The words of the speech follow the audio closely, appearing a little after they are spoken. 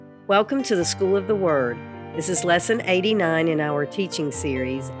Welcome to the School of the Word. This is Lesson 89 in our teaching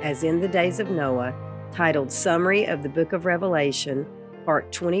series, As in the Days of Noah, titled Summary of the Book of Revelation,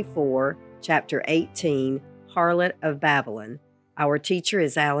 Part 24, Chapter 18, Harlot of Babylon. Our teacher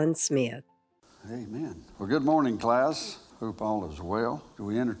is Alan Smith. Amen. Well, good morning, class. Hope all is well.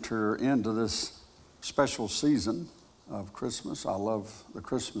 We enter into this special season of Christmas. I love the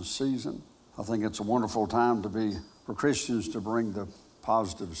Christmas season. I think it's a wonderful time for Christians to bring the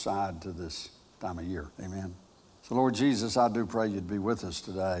positive side to this time of year. Amen. So, Lord Jesus, I do pray you'd be with us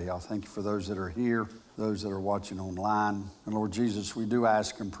today. I thank you for those that are here, those that are watching online. And Lord Jesus, we do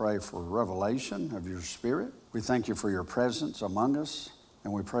ask and pray for revelation of your Spirit. We thank you for your presence among us.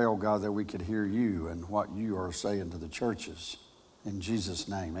 And we pray, oh God, that we could hear you and what you are saying to the churches. In Jesus'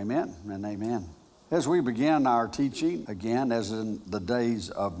 name, amen and amen. As we begin our teaching, again, as in the days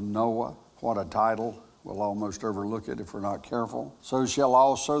of Noah, what a title. We'll almost overlook it if we're not careful. So shall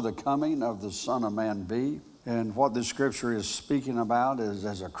also the coming of the Son of Man be. And what this scripture is speaking about is,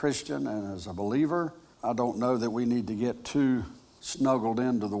 as a Christian and as a believer, I don't know that we need to get too snuggled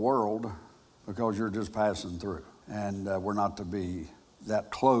into the world because you're just passing through. And we're not to be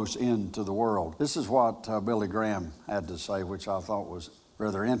that close into the world. This is what Billy Graham had to say, which I thought was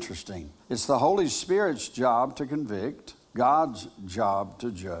rather interesting. It's the Holy Spirit's job to convict, God's job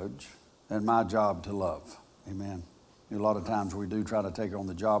to judge, and my job to love. Amen. A lot of times we do try to take on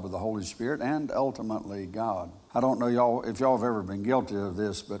the job of the Holy Spirit and ultimately God. I don't know if y'all have ever been guilty of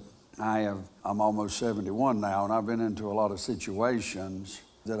this, but I'm almost 71 now, and I've been into a lot of situations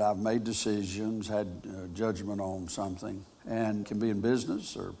that I've made decisions, had judgment on something, and it can be in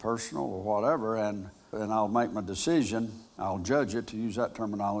business or personal or whatever, and I'll make my decision, I'll judge it, to use that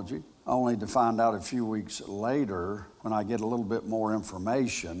terminology, only to find out a few weeks later, when I get a little bit more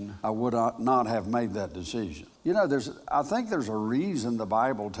information, I would not have made that decision. You know, I think there's a reason the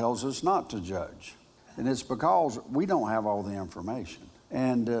Bible tells us not to judge, and it's because we don't have all the information.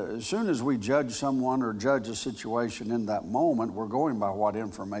 And as soon as we judge someone or judge a situation in that moment, we're going by what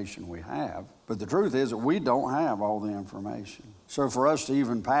information we have. But the truth is that we don't have all the information. So for us to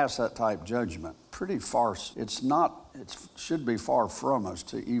even pass that type judgment, pretty far, it should be far from us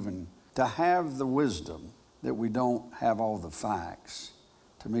to have the wisdom that we don't have all the facts,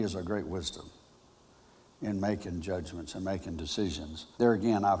 to me is a great wisdom in making judgments and making decisions. There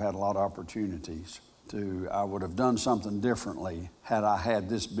again, I've had a lot of opportunities I would have done something differently had I had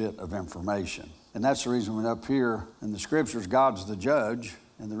this bit of information. And that's the reason when up here in the scriptures, God's the judge,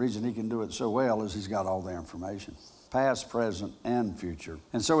 and the reason he can do it so well is he's got all the information, past, present, and future.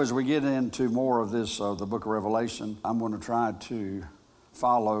 And so as we get into more of this, the book of Revelation, I'm going to try to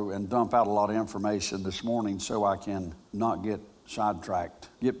follow and dump out a lot of information this morning so I can not get sidetracked,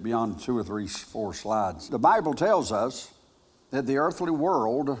 get beyond 2 or 3, 4 slides. The Bible tells us that the earthly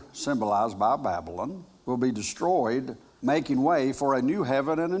world, symbolized by Babylon, will be destroyed, making way for a new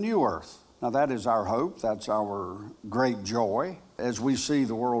heaven and a new earth. Now that is our hope, that's our great joy. As we see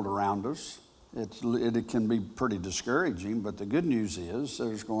the world around us, it can be pretty discouraging, but the good news is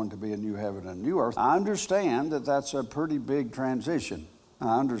there's going to be a new heaven and a new earth. I understand that that's a pretty big transition.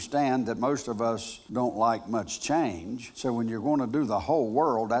 I understand that most of us don't like much change, so when you're going to do the whole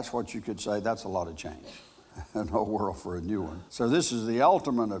world, that's what you could say, that's a lot of change. An old world for a new one. So this is the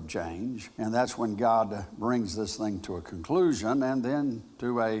ultimate of change, and that's when God brings this thing to a conclusion and then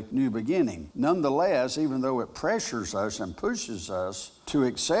to a new beginning. Nonetheless, even though it pressures us and pushes us to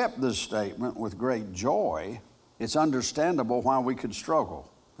accept this statement with great joy, it's understandable why we could struggle.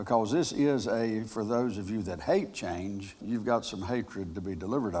 Because this is for those of you that hate change, you've got some hatred to be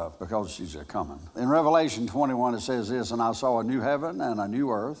delivered of because she's a-coming. In Revelation 21, it says this, and I saw a new heaven and a new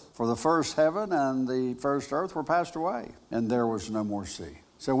earth, for the first heaven and the first earth were passed away, and there was no more sea.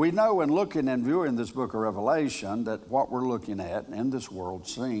 So we know in looking and viewing this book of Revelation that what we're looking at in this world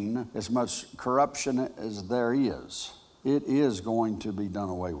scene, as much corruption as there is, it is going to be done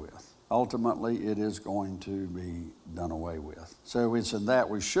away with. Ultimately, it is going to be done away with. So it's in that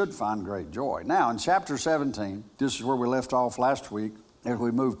we should find great joy. Now, in chapter 17, this is where we left off last week, as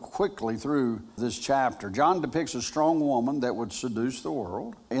we move quickly through this chapter. John depicts a strong woman that would seduce the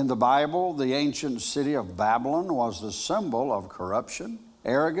world. In the Bible, the ancient city of Babylon was the symbol of corruption,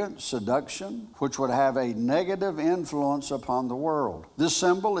 arrogance, seduction, which would have a negative influence upon the world. This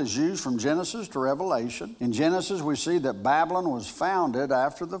symbol is used from Genesis to Revelation. In Genesis, we see that Babylon was founded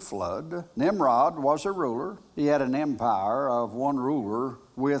after the flood. Nimrod was a ruler. He had an empire of one ruler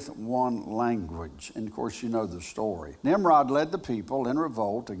with one language. And of course, you know the story. Nimrod led the people in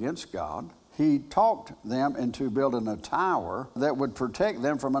revolt against God. He talked them into building a tower that would protect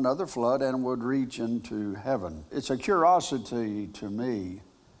them from another flood and would reach into heaven. It's a curiosity to me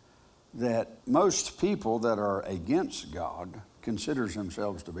that most people that are against God considers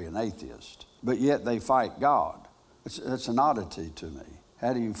themselves to be an atheist, but yet they fight God. It's an oddity to me.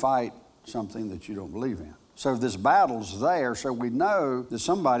 How do you fight something that you don't believe in? So this battle's there, so we know that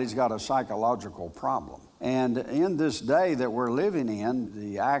somebody's got a psychological problem. And in this day that we're living in,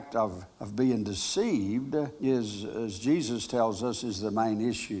 the act of being deceived is, as Jesus tells us, is the main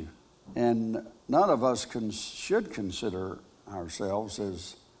issue. And none of us should consider ourselves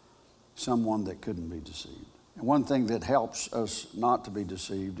as someone that couldn't be deceived. And one thing that helps us not to be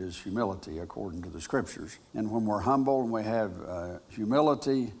deceived is humility, according to the Scriptures. And when we're humble and we have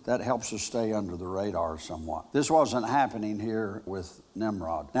humility, that helps us stay under the radar somewhat. This wasn't happening here with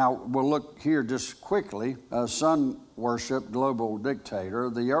Nimrod. Now, we'll look here just quickly. Sun worship global dictator.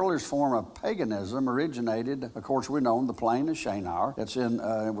 The earliest form of paganism originated, of course, we know, in the plain of Shinar.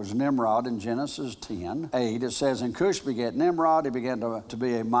 It was Nimrod in Genesis 10:8. It says, "And Cush begat Nimrod. He began to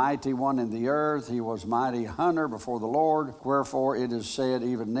be a mighty one in the earth. He was mighty hunter before the Lord. Wherefore it is said,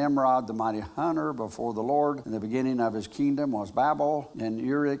 even Nimrod, the mighty hunter before the Lord. And the beginning of his kingdom was Babel and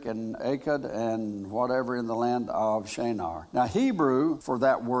Uruk and Akkad and whatever in the land of Shinar." Now, Hebrew for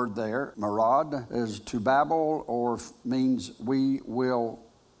that word there, marad, is to Babel, or means we will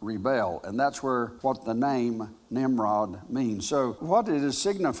rebel. And that's what the name Nimrod means. So what it is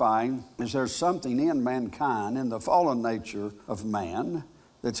signifying is there's something in mankind, in the fallen nature of man,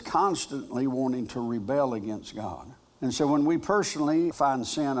 that's constantly wanting to rebel against God. And so when we personally find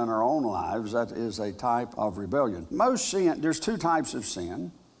sin in our own lives, that is a type of rebellion. Most sin, there's two types of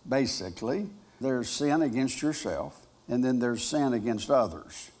sin, basically. There's sin against yourself, and then there's sin against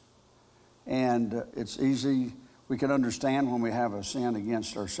others. And it's easy, we can understand when we have a sin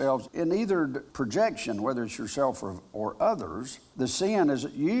against ourselves. In either projection, whether it's yourself or others, the sin is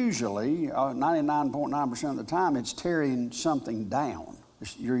usually, 99.9% of the time, it's tearing something down.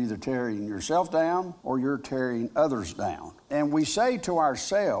 You're either tearing yourself down or you're tearing others down. And we say to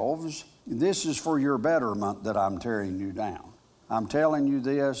ourselves, this is for your betterment that I'm tearing you down. I'm telling you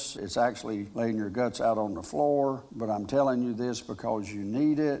this, it's actually laying your guts out on the floor, but I'm telling you this because you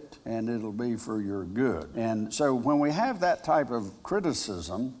need it and it'll be for your good. And so when we have that type of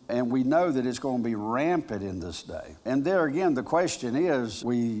criticism, and we know that it's going to be rampant in this day, and there again, the question is,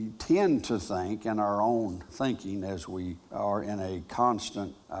 we tend to think in our own thinking as we are in a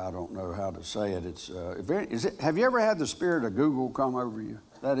constant, I don't know how to say it, have you ever had the spirit of Google come over you?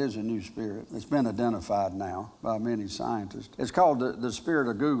 That is a new spirit. It's been identified now by many scientists. It's called the spirit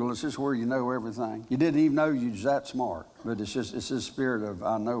of Google. It's just where you know everything. You didn't even know you was that smart. But it's this spirit of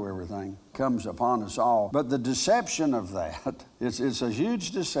I know everything comes upon us all. But the deception of that, it's a huge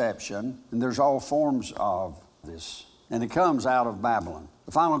deception, and there's all forms of this. And it comes out of Babylon.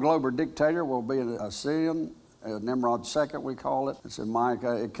 The final global dictator will be a Assyrian, Nimrod II we call it. It's in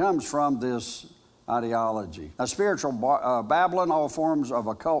Micah. It comes from this ideology. A spiritual Babylon, all forms of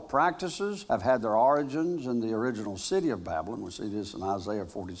occult practices have had their origins in the original city of Babylon. We see this in Isaiah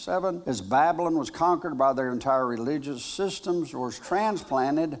 47. As Babylon was conquered by their entire religious systems, was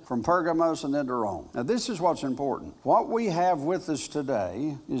transplanted from Pergamos and into Rome. Now this is what's important. What we have with us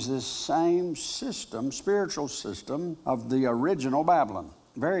today is this same system, spiritual system of the original Babylon.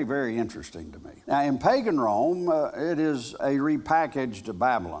 Very, very interesting to me. Now in pagan Rome, it is a repackaged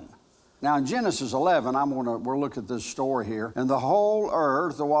Babylon. Now in Genesis 11, we'll look at this story here. And the whole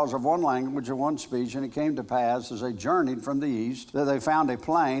earth, there was of one language and one speech, and it came to pass as they journeyed from the east, that they found a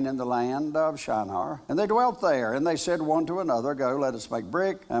plain in the land of Shinar. And they dwelt there, and they said one to another, Go, let us make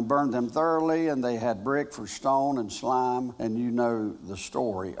brick, and burn them thoroughly. And they had brick for stone and slime. And you know the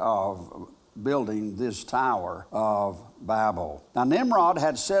story of building this Tower of Babel. Now Nimrod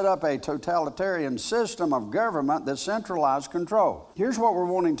had set up a totalitarian system of government that centralized control. Here's what we're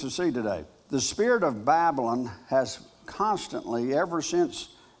wanting to see today. The spirit of Babylon has constantly, ever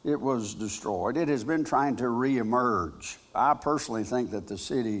since it was destroyed, it has been trying to reemerge. I personally think that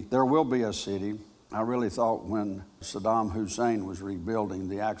there will be a city. I really thought when Saddam Hussein was rebuilding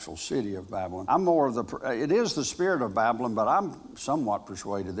the actual city of Babylon, it is the spirit of Babylon, but I'm somewhat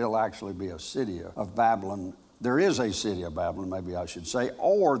persuaded there'll actually be a city of Babylon. There is a city of Babylon, maybe I should say,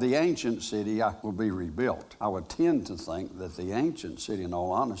 or the ancient city will be rebuilt. I would tend to think that the ancient city, in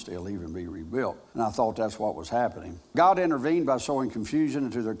all honesty, will even be rebuilt. And I thought that's what was happening. God intervened by sowing confusion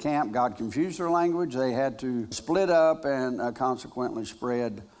into their camp. God confused their language. They had to split up and consequently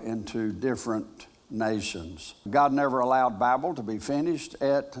spread into different nations. God never allowed Babel to be finished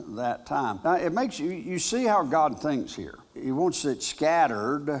at that time. Now, it makes you see how God thinks here. He wants it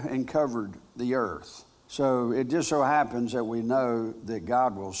scattered and covered the earth. So it just so happens that we know that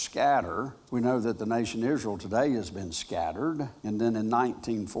God will scatter. We know that the nation Israel today has been scattered. And then in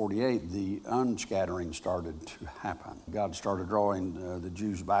 1948, the unscattering started to happen. God started drawing the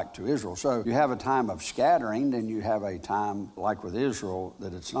Jews back to Israel. So you have a time of scattering, and you have a time, like with Israel,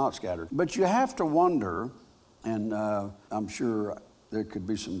 that it's not scattered. But you have to wonder, and I'm sure there could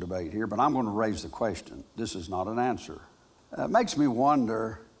be some debate here, but I'm going to raise the question. This is not an answer. It makes me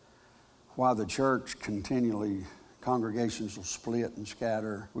wonder why the church continually, congregations will split and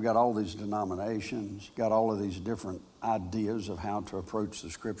scatter. We got all these denominations, got all of these different ideas of how to approach the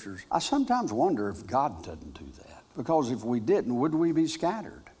scriptures. I sometimes wonder if God doesn't do that, because if we didn't, would we be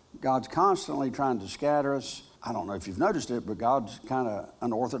scattered? God's constantly trying to scatter us. I don't know if you've noticed it, but God's kind of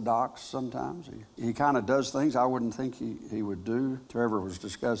unorthodox sometimes. He kind of does things I wouldn't think he would do. Trevor was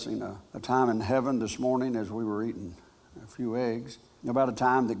discussing a time in heaven this morning as we were eating a few eggs, about a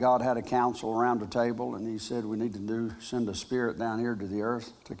time that God had a council around a table, and he said we need to send a spirit down here to the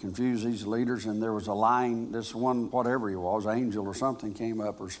earth to confuse these leaders. And there was a lying, this one, whatever he was, angel or something, came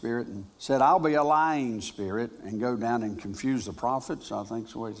up, or spirit, and said, I'll be a lying spirit and go down and confuse the prophets. I think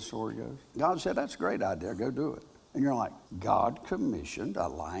that's the way the story goes. God said, that's a great idea, go do it. And you're like, God commissioned a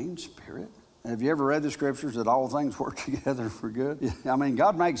lying spirit? Have you ever read the scriptures that all things work together for good? I mean,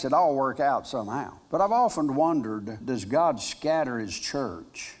 God makes it all work out somehow. But I've often wondered, does God scatter his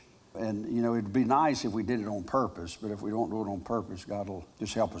church? And, you know, it'd be nice if we did it on purpose, but if we don't do it on purpose, God will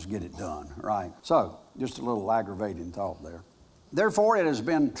just help us get it done, right? So, just a little aggravating thought there. Therefore, it has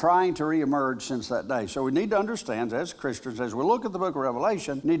been trying to reemerge since that day. So we need to understand, as Christians, as we look at the book of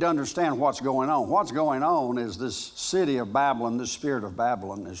Revelation, need to understand what's going on. What's going on is this city of Babylon, this spirit of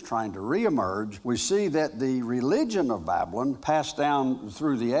Babylon is trying to reemerge. We see that the religion of Babylon passed down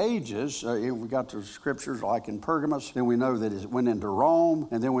through the ages. We got the scriptures like in Pergamos. Then we know that it went into Rome.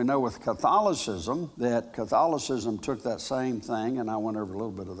 And then we know with Catholicism that Catholicism took that same thing, and I went over a little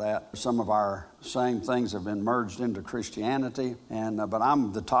bit of that. Some of our same things have been merged into Christianity, but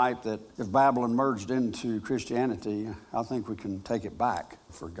I'm the type that if Babylon merged into Christianity, I think we can take it back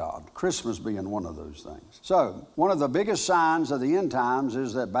for God. Christmas being one of those things. So, one of the biggest signs of the end times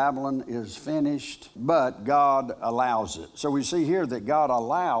is that Babylon is finished, but God allows it. So we see here that God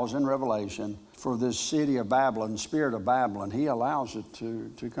allows in Revelation for this city of Babylon, spirit of Babylon, he allows it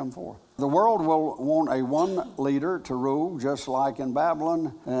to come forth. The world will want a one leader to rule, just like in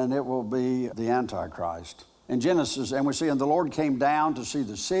Babylon, and it will be the Antichrist. In Genesis, and we see, and the Lord came down to see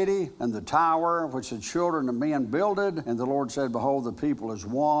the city and the tower which the children of men builded. And the Lord said, behold, the people is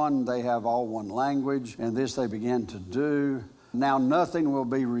one. They have all one language, and this they began to do. Now nothing will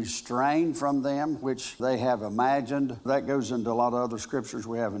be restrained from them, which they have imagined. That goes into a lot of other scriptures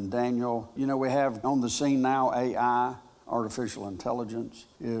we have in Daniel. You know, we have on the scene now AI, artificial intelligence,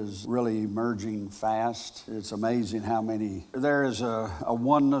 is really emerging fast. It's amazing how many. There is a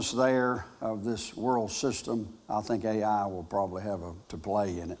oneness there of this world system. I think AI will probably have to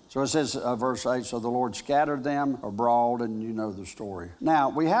play in it. So it says, verse 8, so the Lord scattered them abroad, and you know the story. Now,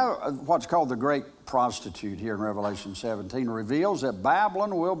 we have what's called the great prostitute here in Revelation 17, reveals that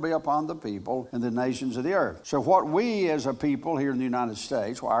Babylon will be upon the people and the nations of the earth. So what we as a people here in the United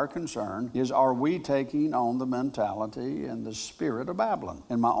States, our concern is, are we taking on the mentality and the spirit of Babylon?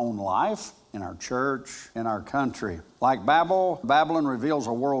 In my own life, in our church, in our country. Like Babylon reveals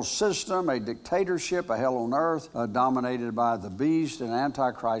a world system, a dictatorship, a hell on earth, dominated by the beast, an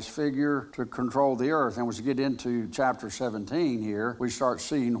antichrist figure to control the earth. And as we get into chapter 17 here, we start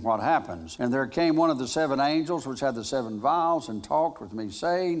seeing what happens. And there came one of the seven angels, which had the seven vials, and talked with me,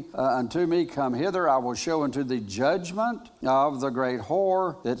 saying, unto me, come hither, I will show unto thee judgment of the great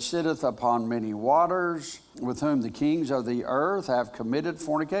whore that sitteth upon many waters, with whom the kings of the earth have committed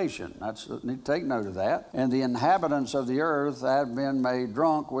fornication. Need to take note of that. And the inhabitants of the earth have been made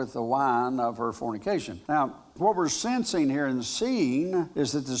drunk with the wine of her fornication. Now, what we're sensing here and seeing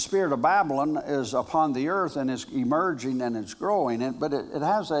is that the spirit of Babylon is upon the earth and is emerging and it's growing. But it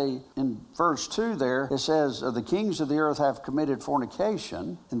has in verse 2 there, it says, the kings of the earth have committed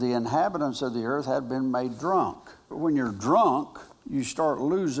fornication, and the inhabitants of the earth have been made drunk. When you're drunk, you start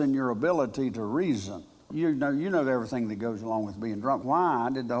losing your ability to reason. You know everything that goes along with being drunk. Why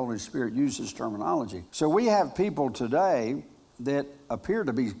did the Holy Spirit use this terminology? So we have people today that appear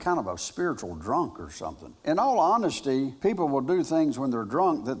to be kind of a spiritual drunk or something. In all honesty, people will do things when they're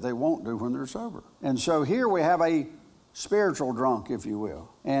drunk that they won't do when they're sober. And so here we have a spiritual drunk, if you will.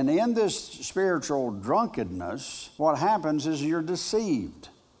 And in this spiritual drunkenness, what happens is you're deceived.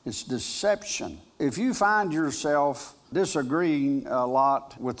 It's deception. If you find yourself disagreeing a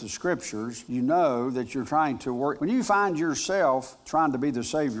lot with the scriptures, you know that you're trying to work. When you find yourself trying to be the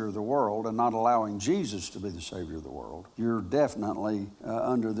Savior of the world and not allowing Jesus to be the Savior of the world, you're definitely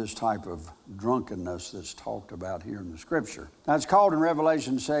under this type of drunkenness that's talked about here in the scripture. Now it's called in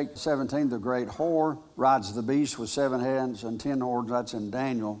Revelation 17, the great whore, rides the beast with 7 heads and 10 horns. That's in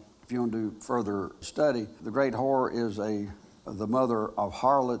Daniel. If you want to do further study, the great whore is the mother of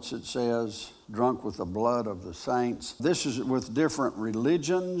harlots, it says, drunk with the blood of the saints. This is with different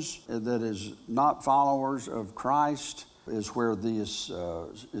religions, that is not followers of Christ, is where this,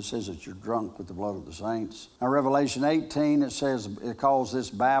 it says that you're drunk with the blood of the saints. Now Revelation 18, it calls this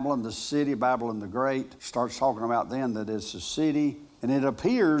Babylon, the city, Babylon the Great. Starts talking about then that it's a city. And it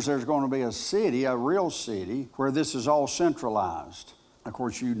appears there's going to be a city, a real city, where this is all centralized. Of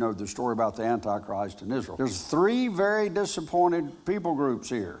course, you know the story about the Antichrist in Israel. There's 3 very disappointed people groups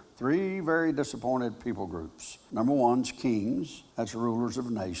here. 3 very disappointed people groups. Number 1's kings. That's rulers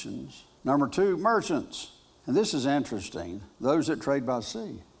of nations. Number 2, merchants. And this is interesting. Those that trade by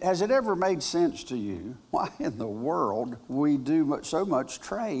sea. Has it ever made sense to you why in the world we do so much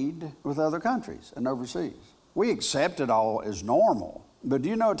trade with other countries and overseas? We accept it all as normal. But do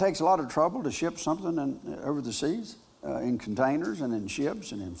you know it takes a lot of trouble to ship something over the seas? In containers and in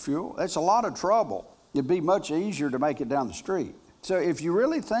ships and in fuel. That's a lot of trouble. It'd be much easier to make it down the street. So if you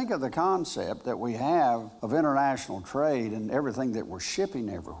really think of the concept that we have of international trade and everything that we're shipping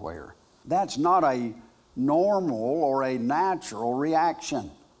everywhere, that's not a normal or a natural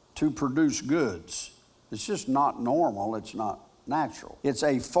reaction to produce goods. It's just not normal. It's not natural. It's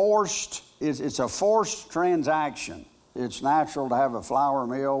a forced transaction. It's natural to have a flour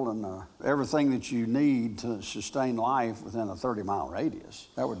mill and everything that you need to sustain life within a 30-mile radius.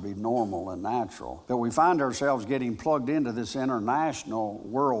 That would be normal and natural. But we find ourselves getting plugged into this international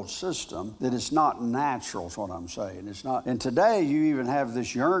world system that it's not natural, is what I'm saying. It's not. And today you even have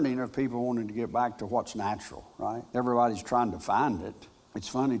this yearning of people wanting to get back to what's natural, right? Everybody's trying to find it. It's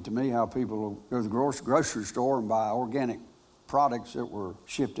funny to me how people will go to the grocery store and buy organic products that were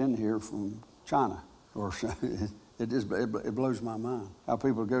shipped in here from China or It blows my mind how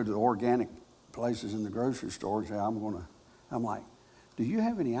people go to the organic places in the grocery store and say, I'm like, do you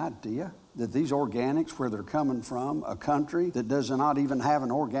have any idea that these organics, where they're coming from, a country that does not even have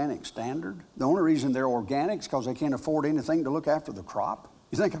an organic standard? The only reason they're organic is because they can't afford anything to look after the crop.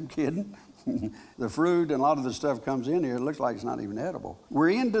 You think I'm kidding? The fruit and a lot of the stuff comes in here, it looks like it's not even edible.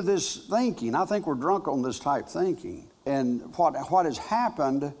 We're into this thinking. I think we're drunk on this type thinking. And what has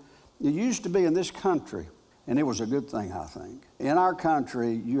happened, it used to be in this country, and it was a good thing, I think. In our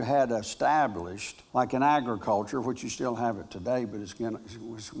country, you had established, like in agriculture, which you still have it today, but it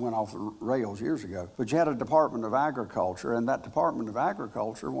went off the rails years ago. But you had a Department of Agriculture, and that Department of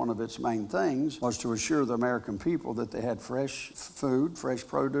Agriculture, one of its main things was to assure the American people that they had fresh food, fresh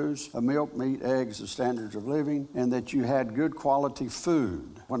produce, milk, meat, eggs, the standards of living, and that you had good quality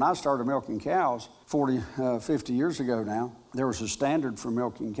food. When I started milking cows 50 years ago now, there was a standard for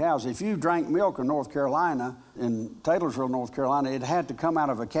milking cows. If you drank milk in North Carolina, in Taylorsville, North Carolina, it had to come out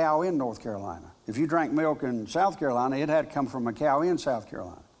of a cow in North Carolina. If you drank milk in South Carolina, it had to come from a cow in South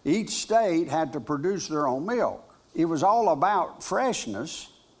Carolina. Each state had to produce their own milk. It was all about freshness.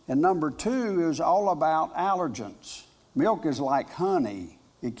 And number 2 is all about allergens. Milk is like honey.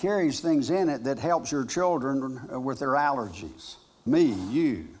 It carries things in it that helps your children with their allergies. Me,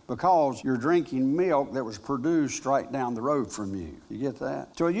 you, because you're drinking milk that was produced right down the road from you. You get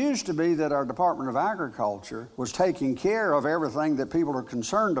that? So it used to be that our Department of Agriculture was taking care of everything that people are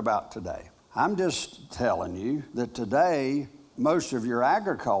concerned about today. I'm just telling you that today, most of your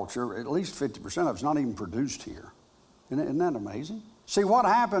agriculture, at least 50% of it's not even produced here. Isn't that amazing? See, what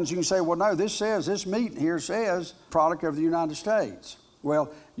happens, you can say, well, no, this meat here says product of the United States.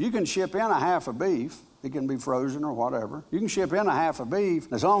 Well, you can ship in a half a beef. It can be frozen or whatever. You can ship in a half a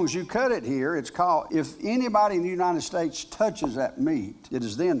beef. As long as you cut it here, it's called, if anybody in the United States touches that meat, it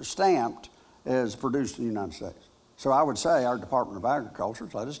is then stamped as produced in the United States. So I would say our Department of Agriculture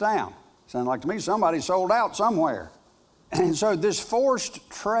let us down. Sounds like to me somebody sold out somewhere. And so this forced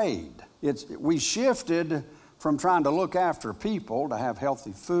trade, we shifted from trying to look after people to have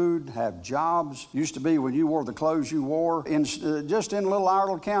healthy food, have jobs. Used to be when you wore the clothes you wore, just in little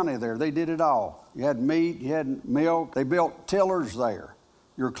Harlot County there, they did it all. You had meat, you had milk. They built tillers there.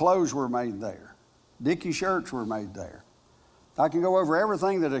 Your clothes were made there. Dickie shirts were made there. I can go over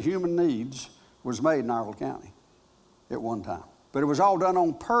everything that a human needs was made in Harlot County at one time. But it was all done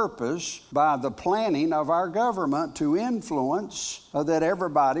on purpose by the planning of our government to influence that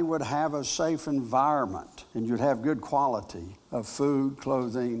everybody would have a safe environment and you'd have good quality of food,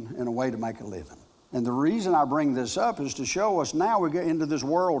 clothing, and a way to make a living. And the reason I bring this up is to show us now we get into this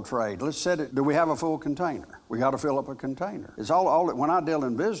world trade. Let's set it, do we have a full container? We got to fill up a container. It's all when I deal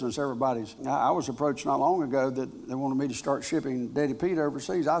in business, I was approached not long ago that they wanted me to start shipping Daddy Pete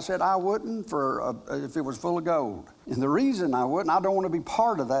overseas. I said I wouldn't if it was full of gold. And the reason I wouldn't, I don't want to be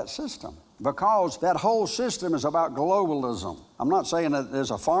part of that system. Because that whole system is about globalism. I'm not saying that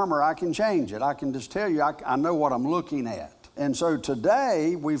as a farmer I can change it. I can just tell you I know what I'm looking at. And so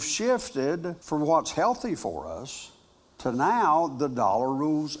today we've shifted from what's healthy for us to now the dollar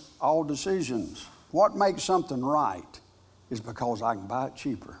rules all decisions. What makes something right is because I can buy it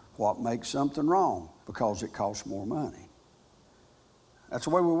cheaper. What makes something wrong? Because it costs more money. That's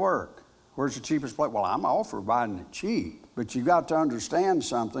the way we work. Where's the cheapest place? Well, I'm all for buying it cheap. But you've got to understand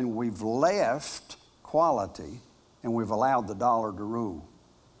something. We've left quality and we've allowed the dollar to rule.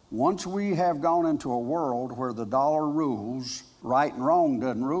 Once we have gone into a world where the dollar rules, right and wrong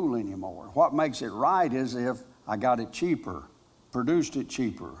doesn't rule anymore. What makes it right is if I got it cheaper, produced it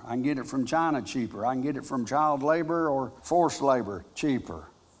cheaper. I can get it from China cheaper. I can get it from child labor or forced labor cheaper.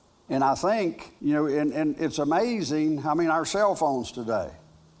 And I think, and it's amazing, our cell phones today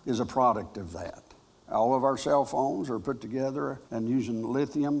is a product of that. All of our cell phones are put together and using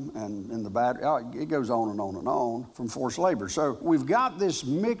lithium and in the battery. It goes on and on and on from forced labor. So we've got this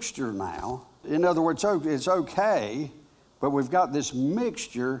mixture now. In other words, it's okay, but we've got this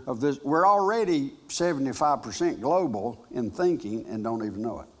mixture of this. We're already 75% global in thinking and don't even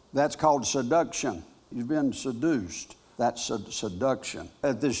know it. That's called seduction. You've been seduced. That's seduction.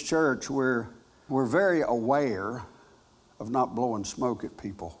 At this church, we're very aware of not blowing smoke at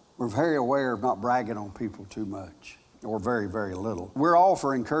people. We're very aware of not bragging on people too much, or very, very little. We're all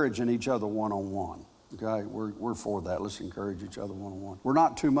for encouraging each other one-on-one, okay? We're for that. Let's encourage each other one-on-one. We're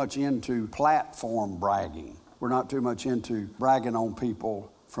not too much into platform bragging. We're not too much into bragging on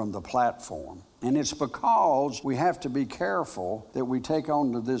people from the platform. And it's because we have to be careful that we take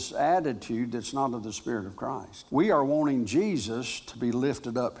on to this attitude that's not of the Spirit of Christ. We are wanting Jesus to be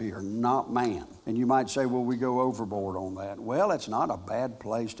lifted up here, not man. And you might say, well, we go overboard on that. Well, it's not a bad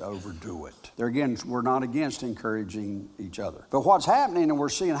place to overdo it. There again, we're not against encouraging each other. But what's happening, and we're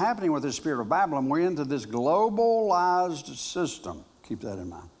seeing happening with the spirit of Babylon, we're into this globalized system. Keep that in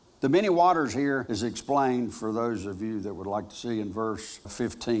mind. The many waters here is explained for those of you that would like to see in verse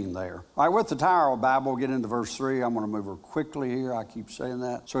 15 there. All right, with the Tower of Babel, we'll get into verse 3. I'm going to move her quickly here. I keep saying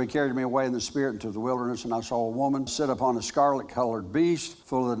that. So he carried me away in the spirit into the wilderness, and I saw a woman sit upon a scarlet-colored beast,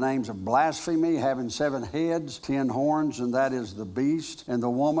 full of the names of blasphemy, having 7 heads, 10 horns, and that is the beast. And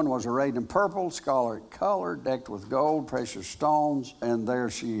the woman was arrayed in purple, scarlet color, decked with gold, precious stones, and there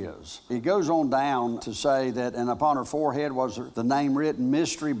she is. He goes on down to say that, and upon her forehead was the name written,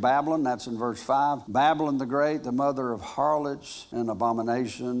 Mystery Babylon, that's in verse 5. Babylon the Great, the mother of harlots and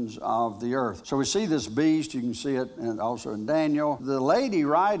abominations of the earth. So we see this beast, you can see it and also in Daniel. The lady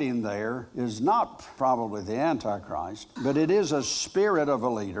riding there is not probably the Antichrist, but it is a spirit of a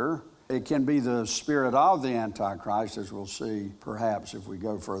leader. It can be the spirit of the Antichrist, as we'll see perhaps if we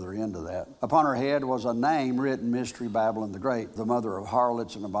go further into that. Upon her head was a name written, Mystery Babylon the Great, the mother of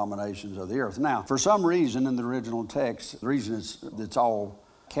harlots and abominations of the earth. Now, for some reason in the original text, the reason it's all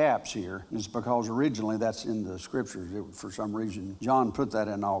caps here is because originally that's in the scriptures. For some reason, John put that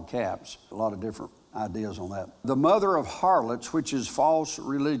in all caps. A lot of different ideas on that. The mother of harlots, which is false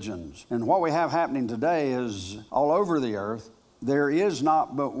religions. And what we have happening today is all over the earth, there is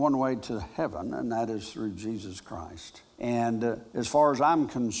not but one way to heaven, and that is through Jesus Christ. And as far as I'm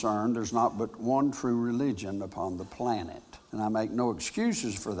concerned, there's not but one true religion upon the planet. And I make no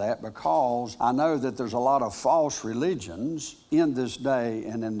excuses for that because I know that there's a lot of false religions in this day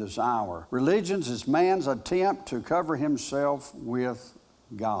and in this hour. Religions is man's attempt to cover himself with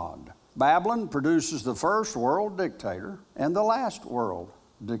God. Babylon produces the first world dictator and the last world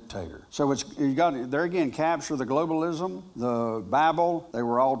dictator. So you got there again, capture the globalism, the Babel, they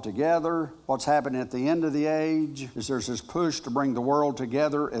were all together. What's happening at the end of the age is there's this push to bring the world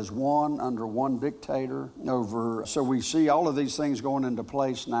together as one under one dictator over. So we see all of these things going into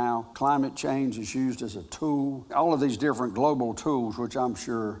place now. Climate change is used as a tool. All of these different global tools, which I'm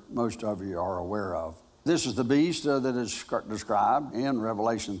sure most of you are aware of. This is the beast that is described in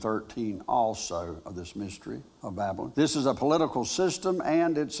Revelation 13 also of this mystery. of Babylon. This is a political system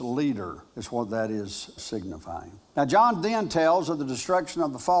and its leader is what that is signifying. Now, John then tells of the destruction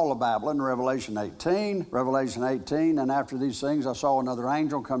of the fall of Babylon in Revelation 18. Revelation 18, and after these things I saw another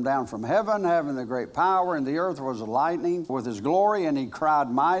angel come down from heaven, having the great power, and the earth was a lightning with his glory, and he cried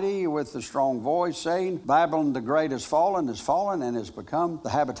mighty with the strong voice, saying, Babylon the great is fallen, and has become the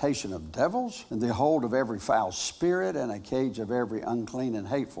habitation of devils, and the hold of every foul spirit, and a cage of every unclean and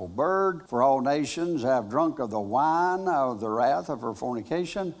hateful bird. For all nations have drunk of the wine of the wrath of her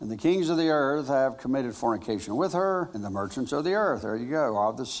fornication, and the kings of the earth have committed fornication with her, and the merchants of the earth, there you go,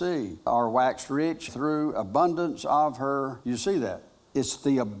 of the sea, are waxed rich through abundance of her. You see that? It's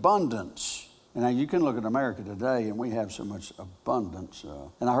the abundance. And now you can look at America today, and we have so much abundance.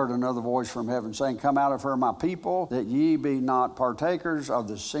 And I heard another voice from heaven saying, Come out of her, my people, that ye be not partakers of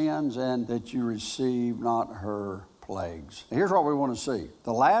the sins, and that you receive not her plagues. Here's what we want to see.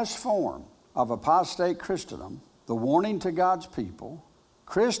 The last form of apostate Christendom, the warning to God's people,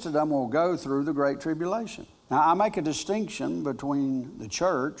 Christendom will go through the Great Tribulation. Now, I make a distinction between the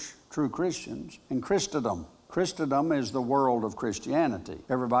church, true Christians, and Christendom. Christendom is the world of Christianity.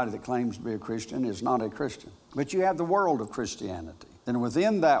 Everybody that claims to be a Christian is not a Christian. But you have the world of Christianity. And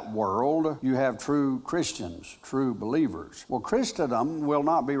within that world, you have true Christians, true believers. Well, Christendom will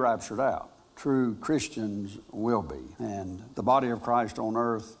not be raptured out. True Christians will be. And the body of Christ on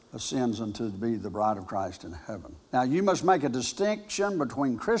earth ascends unto to be the bride of Christ in heaven. Now, you must make a distinction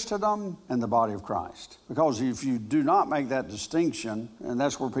between Christendom and the body of Christ. Because if you do not make that distinction, and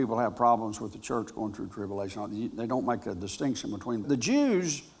that's where people have problems with the church going through tribulation, they don't make a distinction between the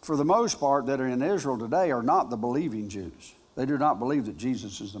Jews, for the most part, that are in Israel today are not the believing Jews. They do not believe that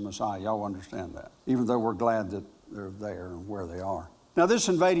Jesus is the Messiah. Y'all understand that, even though we're glad that they're there and where they are. Now, this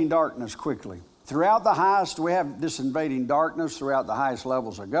invading darkness quickly. Throughout the highest, we have this invading darkness throughout the highest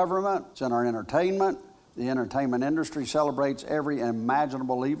levels of government. It's in our entertainment. The entertainment industry celebrates every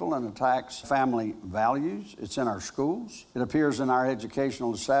imaginable evil and attacks family values. It's in our schools. It appears in our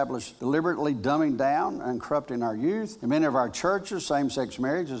educational establishment, deliberately dumbing down and corrupting our youth. In many of our churches, same-sex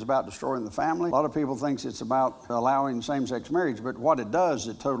marriage is about destroying the family. A lot of people think it's about allowing same-sex marriage, but what it does,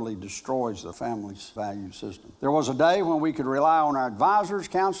 it totally destroys the family's value system. There was a day when we could rely on our advisors,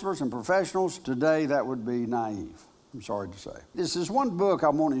 counselors, and professionals. Today, that would be naive. I'm sorry to say. This is one book I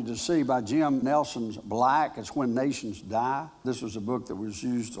want you to see by Jim Nelson's Black. It's When Nations Die. This was a book that was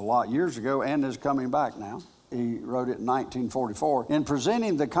used a lot years ago and is coming back now. He wrote it in 1944.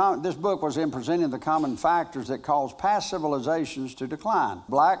 This book was in presenting the common factors that cause past civilizations to decline.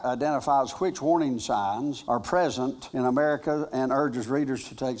 Black identifies which warning signs are present in America and urges readers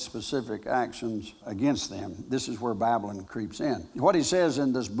to take specific actions against them. This is where Babylon creeps in. What he says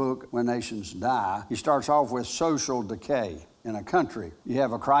in this book, When Nations Die, he starts off with social decay. In a country, you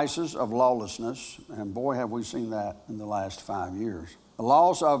have a crisis of lawlessness, and boy, have we seen that in the last 5 years. A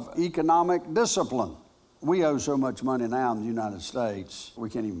loss of economic discipline. We owe so much money now in the United States,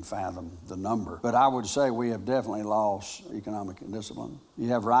 we can't even fathom the number. But I would say we have definitely lost economic discipline. You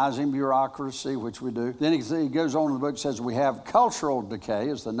have rising bureaucracy, which we do. Then he goes on in the book and says we have cultural decay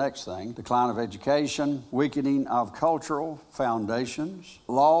is the next thing. Decline of education, weakening of cultural foundations,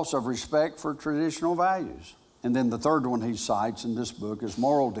 loss of respect for traditional values. And then the third one he cites in this book is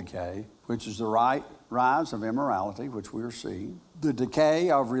moral decay, which is the rise of immorality, which we're seeing, the decay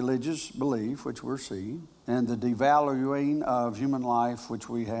of religious belief, which we're seeing, and the devaluing of human life, which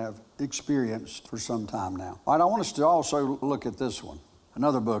we have experienced for some time now. All right, I want us to also look at this one.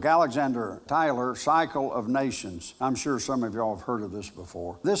 Another book, Alexander Tyler, Cycle of Nations. I'm sure some of y'all have heard of this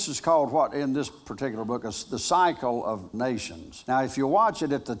before. This is called what in this particular book is the Cycle of Nations. Now, if you watch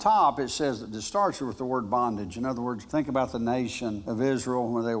it at the top, it says that it starts with the word bondage. In other words, think about the nation of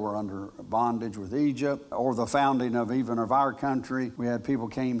Israel when they were under bondage with Egypt, or the founding of even of our country. We had people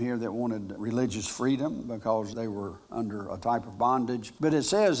came here that wanted religious freedom because they were under a type of bondage. But it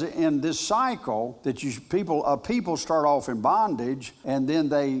says in this cycle that people start off in bondage, and then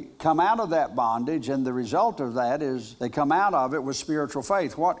they come out of that bondage, and the result of that is they come out of it with spiritual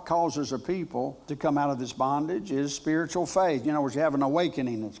faith. What causes a people to come out of this bondage is spiritual faith. You know, you have an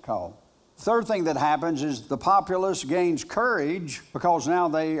awakening, it's called. Third thing that happens is the populace gains courage because now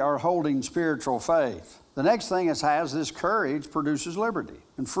they are holding spiritual faith. The next thing it has, this courage produces liberty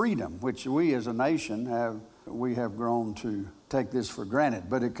and freedom, which we as a nation have grown to take this for granted,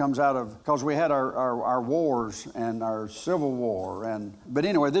 but it comes out of, because we had our wars and our civil war, but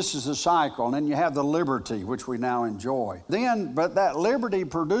anyway, this is a cycle, and then you have the liberty, which we now enjoy. But that liberty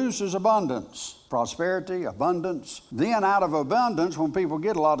produces abundance, prosperity, abundance. Then out of abundance, when people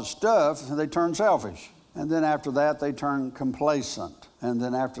get a lot of stuff, they turn selfish. And then after that, they turn complacent. And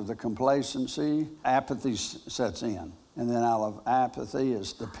then after the complacency, apathy sets in. And then out of apathy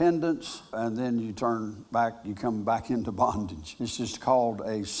is dependence, and then you come back into bondage. It's just called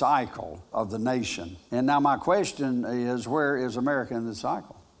a cycle of the nation. And now my question is, where is America in this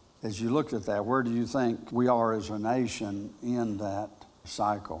cycle? As you looked at that, where do you think we are as a nation in that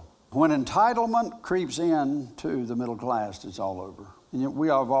cycle? When entitlement creeps into the middle class, it's all over. And yet we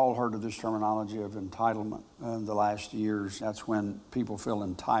have all heard of this terminology of entitlement in the last years. That's when people feel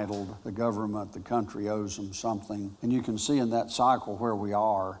entitled. The government, the country owes them something. And you can see in that cycle where we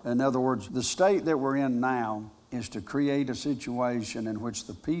are. In other words, the state that we're in now is to create a situation in which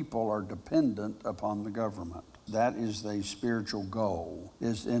the people are dependent upon the government. That is the spiritual goal.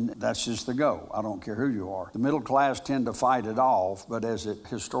 And that's just the goal. I don't care who you are. The middle class tend to fight it off, but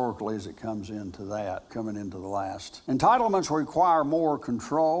historically as it comes into that, coming into the last. Entitlements require more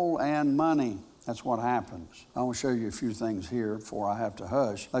control and money. That's what happens. I want to show you a few things here before I have to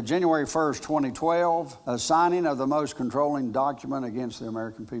hush. January 1st, 2012, a signing of the most controlling document against the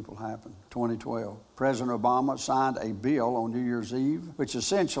American people happened. 2012. President Obama signed a bill on New Year's Eve, which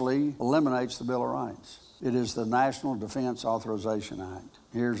essentially eliminates the Bill of Rights. It is the National Defense Authorization Act.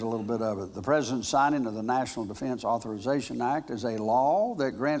 Here's a little bit of it. The President's signing of the National Defense Authorization Act is a law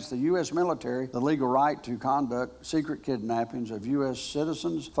that grants the U.S. military the legal right to conduct secret kidnappings of U.S.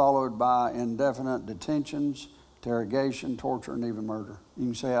 citizens, followed by indefinite detentions, interrogation, torture, and even murder. You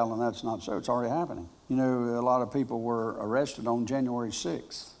can say, Alan, that's not so. It's already happening. You know, a lot of people were arrested on January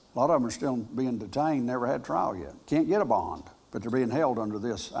 6th. A lot of them are still being detained, never had trial yet. Can't get a bond. But they're being held under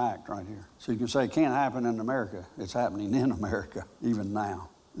this act right here. So you can say it can't happen in America. It's happening in America, even now.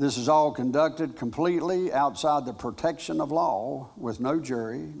 This is all conducted completely outside the protection of law, with no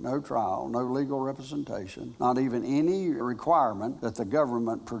jury, no trial, no legal representation, not even any requirement that the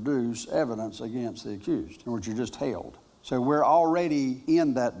government produce evidence against the accused. In other words, you're just held. So we're already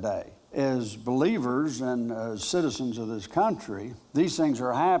in that day. As believers and citizens of this country, these things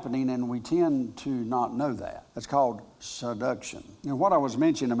are happening and we tend to not know that. That's called seduction. And what I was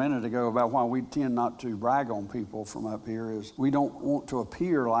mentioning a minute ago about why we tend not to brag on people from up here is we don't want to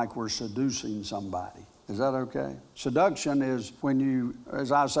appear like we're seducing somebody. Is that okay? Seduction is when you,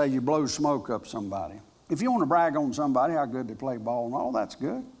 as I say, you blow smoke up somebody. If you want to brag on somebody, how good they play ball and all, that's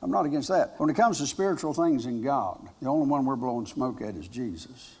good. I'm not against that. When it comes to spiritual things in God, the only one we're blowing smoke at is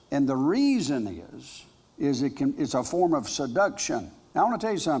Jesus. And the reason is it's a form of seduction. Now, I want to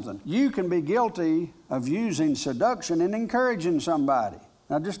tell you something. You can be guilty of using seduction and encouraging somebody.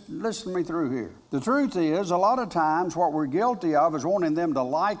 Now, just listen to me through here. The truth is, a lot of times what we're guilty of is wanting them to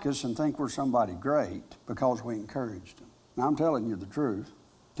like us and think we're somebody great because we encouraged them. Now, I'm telling you the truth.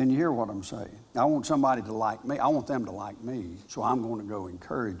 Can you hear what I'm saying? I want somebody to like me. I want them to like me, so I'm going to go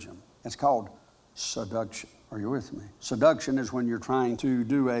encourage them. It's called seduction. Are you with me? Seduction is when you're trying to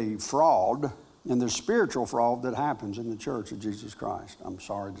do a fraud, and there's spiritual fraud that happens in the church of Jesus Christ, I'm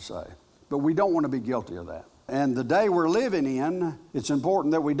sorry to say. But we don't want to be guilty of that. And the day we're living in, it's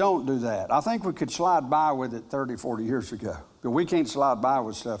important that we don't do that. I think we could slide by with it 30, 40 years ago. But we can't slide by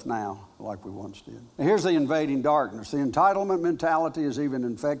with stuff now like we once did. Now, here's the invading darkness. The entitlement mentality is even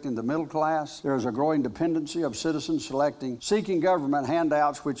infecting the middle class. There is a growing dependency of citizens seeking government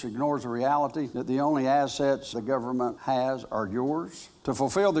handouts, which ignores the reality that the only assets the government has are yours. To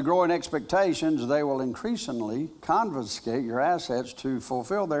fulfill the growing expectations, they will increasingly confiscate your assets to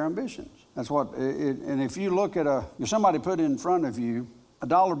fulfill their ambitions. That's what, and if you look at if somebody put in front of you, a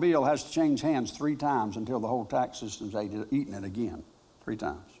dollar bill has to change hands 3 times until the whole tax system's eaten it again. 3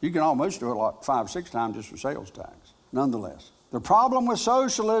 times. You can almost do it like 5, 6 times just for sales tax. Nonetheless, the problem with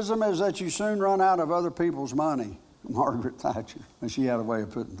socialism is that you soon run out of other people's money. Margaret Thatcher, and she had a way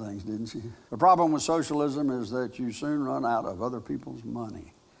of putting things, didn't she? The problem with socialism is that you soon run out of other people's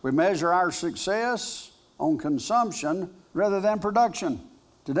money. We measure our success on consumption rather than production.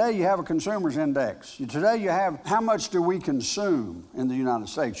 Today you have a consumer's index. Today you have how much do we consume in the United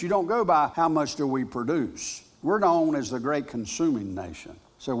States. You don't go by how much do we produce. We're known as the great consuming nation.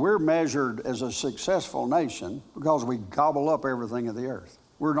 So we're measured as a successful nation because we gobble up everything of the earth.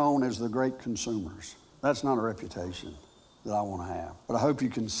 We're known as the great consumers. That's not a reputation that I want to have. But I hope you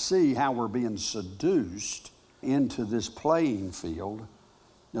can see how we're being seduced into this playing field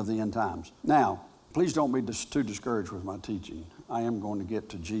of the end times. Now, please don't be too discouraged with my teaching. I am going to get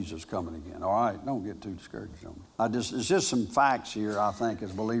to Jesus coming again. All right, don't get too discouraged on me. It's just some facts here, I think,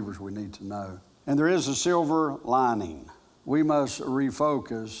 as believers we need to know. And there is a silver lining. We must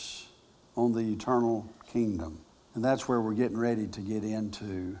refocus on the eternal kingdom. And that's where we're getting ready to get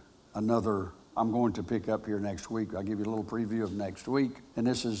into another I'm going to pick up here next week. I'll give you a little preview of next week. And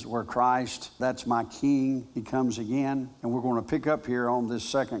this is where Christ, that's my King, he comes again. And we're going to pick up here on this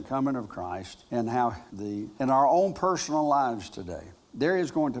second coming of Christ and how in our own personal lives today, there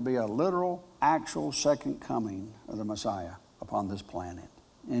is going to be a literal, actual second coming of the Messiah upon this planet.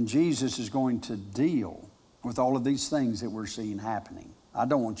 And Jesus is going to deal with all of these things that we're seeing happening. I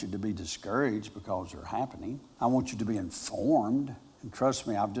don't want you to be discouraged because they're happening. I want you to be informed. And trust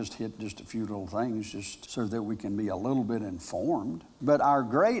me, I've just hit just a few little things just so that we can be a little bit informed. But our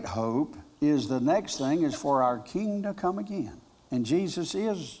great hope is the next thing is for our King to come again. And Jesus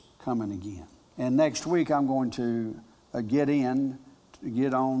is coming again. And next week I'm going to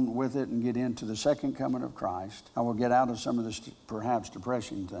get on with it and get into the second coming of Christ. I will get out of some of this perhaps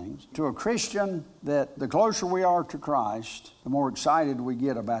depressing things. To a Christian, that the closer we are to Christ, the more excited we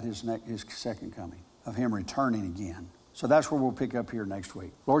get about his second coming, of him returning again. So that's where we'll pick up here next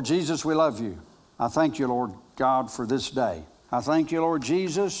week. Lord Jesus, we love you. I thank you, Lord God, for this day. I thank you, Lord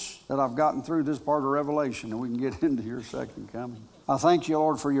Jesus, that I've gotten through this part of Revelation and we can get into your second coming. I thank you,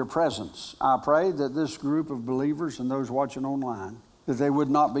 Lord, for your presence. I pray that this group of believers and those watching online, that they would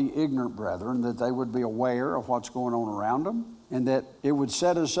not be ignorant, brethren, that they would be aware of what's going on around them, and that it would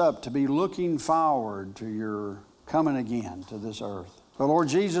set us up to be looking forward to your coming again to this earth. But Lord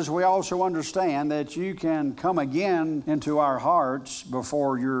Jesus, we also understand that you can come again into our hearts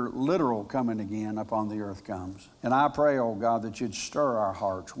before your literal coming again upon the earth comes. And I pray, oh God, that you'd stir our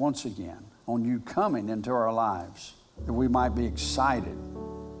hearts once again on you coming into our lives, that we might be excited,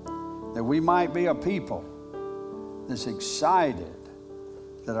 that we might be a people that's excited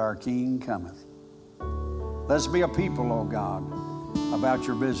that our King cometh. Let's be a people, oh God, about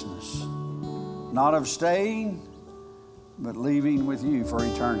your business, not of staying, but leaving with you for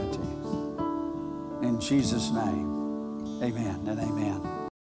eternity. In Jesus' name, amen and amen.